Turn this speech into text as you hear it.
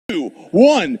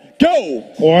1,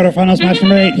 go! Quarterfinals match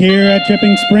number 8 here at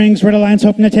Dripping Springs. Red Alliance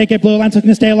hoping to take it. Blue Alliance looking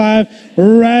to stay alive.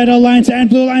 Red Alliance and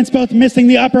Blue Alliance both missing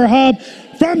the upper hub.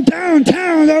 From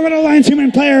downtown, the Red Alliance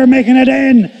human player making it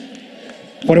in.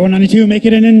 4192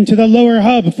 making it into the lower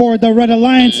hub for the Red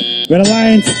Alliance. Red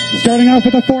Alliance starting off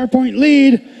with a 4-point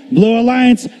lead. Blue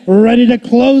Alliance ready to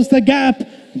close the gap.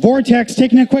 Vortex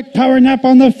taking a quick power nap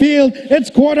on the field.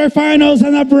 It's quarterfinals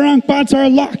and the Bronkbots are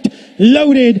locked,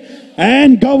 loaded,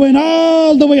 and going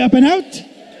all the way up and out,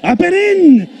 up and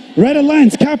in. Red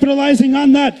Alliance capitalizing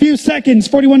on that few seconds,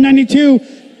 4192.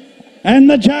 And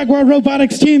the Jaguar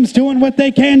Robotics teams doing what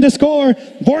they can to score.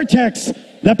 Vortex,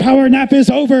 the power nap is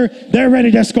over. They're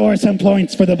ready to score some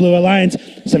points for the Blue Alliance.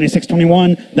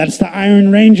 76-21, that's the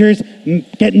Iron Rangers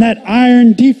getting that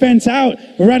iron defense out.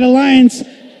 Red Alliance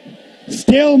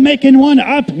still making one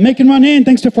up, making one in,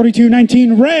 thanks to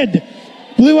 42-19 Red.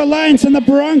 Blue Alliance and the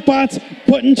Bronkbots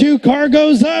putting 2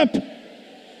 cargoes up.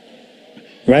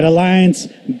 Red Alliance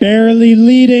barely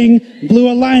leading.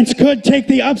 Blue Alliance could take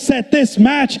the upset this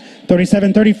match.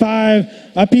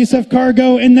 37-35, a piece of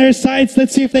cargo in their sights.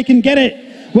 Let's see if they can get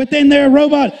it within their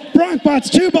robot.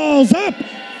 Bronkbots 2 balls up,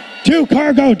 2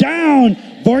 cargo down.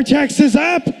 Vortex is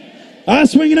up. A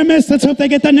swing and a miss. Let's hope they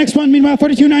get that next one. Meanwhile,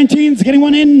 42-19 is getting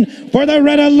one in for the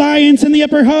Red Alliance in the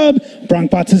upper hub.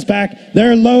 Bronkbots is back.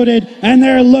 They're loaded, and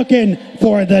they're looking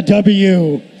for the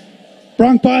W.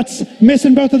 Bronkbots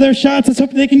missing both of their shots. Let's hope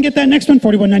they can get that next one.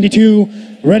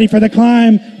 41-92, ready for the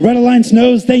climb. Red Alliance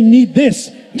knows they need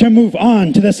this to move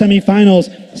on to the semifinals.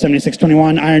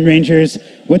 76-21, Iron Rangers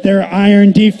with their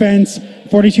iron defense.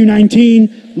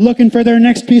 42-19, looking for their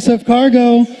next piece of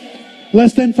cargo.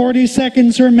 Less than 40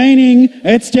 seconds remaining.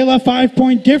 It's still a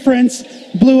 5-point difference.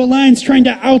 Blue Alliance trying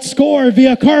to outscore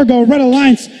via cargo. Red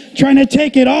Alliance trying to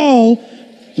take it all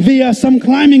via some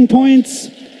climbing points.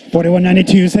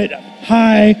 41-92's hit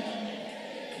high.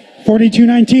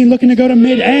 42-19 looking to go to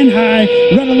mid and high.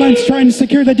 Red Alliance trying to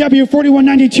secure the W.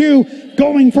 41-92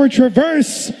 going for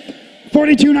traverse.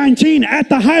 42-19 at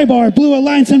the high bar. Blue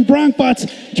Alliance and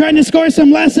Bronkbots trying to score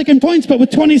some last-second points, but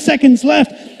with 20 seconds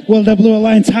left, will the Blue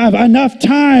Alliance have enough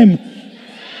time?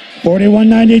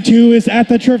 41-92 is at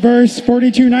the traverse.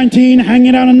 42-19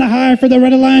 hanging out on the high for the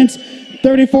Red Alliance.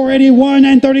 34-81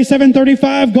 and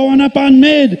 37-35 going up on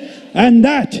mid. And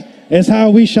that is how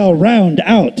we shall round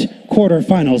out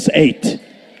quarterfinals 8.